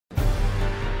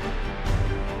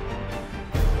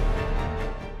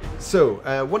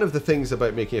So one of the things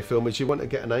about making a film is you want to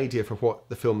get an idea for what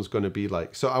the film's going to be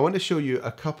like. So I want to show you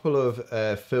a couple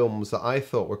of films that I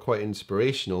thought were quite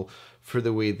inspirational for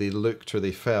the way they looked or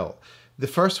they felt. The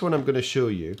first one I'm going to show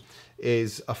you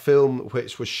is a film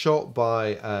which was shot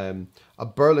by a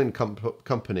Berlin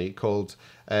company called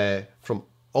from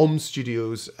Om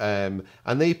Studios, and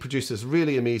they produced this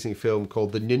really amazing film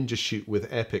called The Ninja Shoot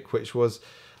with Epic, which was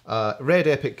a red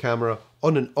Epic camera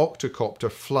on an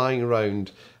octocopter flying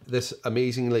around this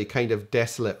amazingly kind of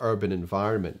desolate urban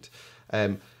environment.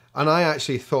 And I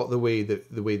actually thought the way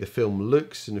the film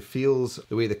looks and feels,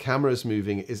 the way the camera is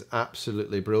moving is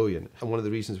absolutely brilliant. And one of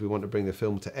the reasons we want to bring the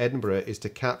film to Edinburgh is to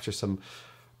capture some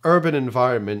urban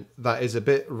environment that is a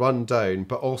bit run down,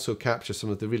 but also capture some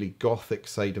of the really gothic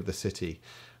side of the city.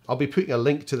 I'll be putting a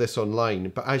link to this online,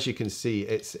 but as you can see,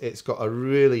 it's got a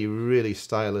really, really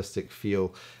stylistic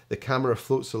feel. The camera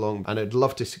floats along, and I'd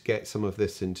love to get some of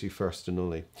this into First and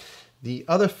Only. The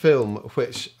other film,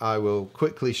 which I will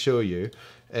quickly show you,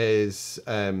 is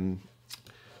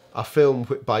a film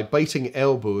by Biting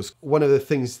Elbows. One of the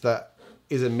things that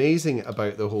is amazing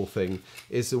about the whole thing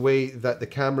is the way that the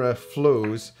camera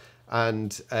flows,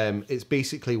 and it's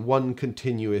basically one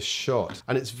continuous shot,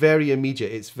 and it's very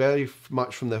immediate. It's very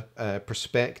much from the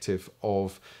perspective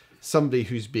of somebody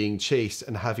who's being chased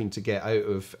and having to get out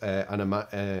of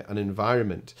an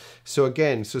environment. So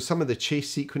again, some of the chase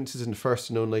sequences in First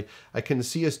and Only, I can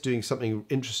see us doing something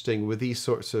interesting with these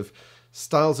sorts of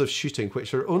styles of shooting,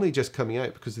 which are only just coming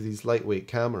out because of these lightweight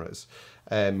cameras,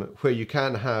 where you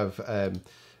can have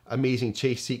amazing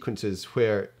chase sequences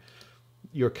where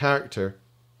your character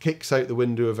kicks out the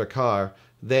window of a car,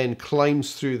 then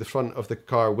climbs through the front of the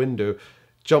car window,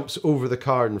 jumps over the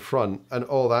car in front, and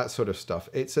all that sort of stuff.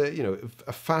 It's a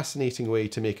fascinating way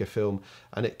to make a film,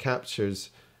 and it captures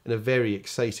in a very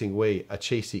exciting way a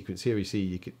chase sequence. Here we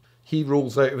see he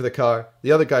rolls out of the car,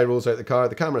 the other guy rolls out the car,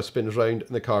 the camera spins around,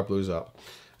 and the car blows up.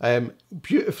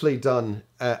 Beautifully done,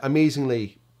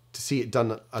 amazingly to see it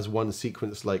done as one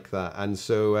sequence like that. And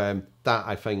so that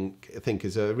I think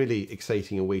is a really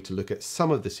exciting way to look at some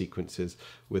of the sequences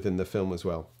within the film as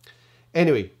well.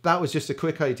 Anyway, that was just a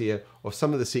quick idea of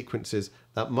some of the sequences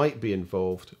that might be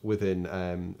involved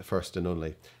within First and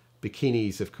Only.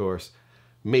 Bikinis, of course,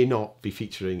 may not be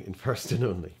featuring in First and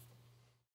Only.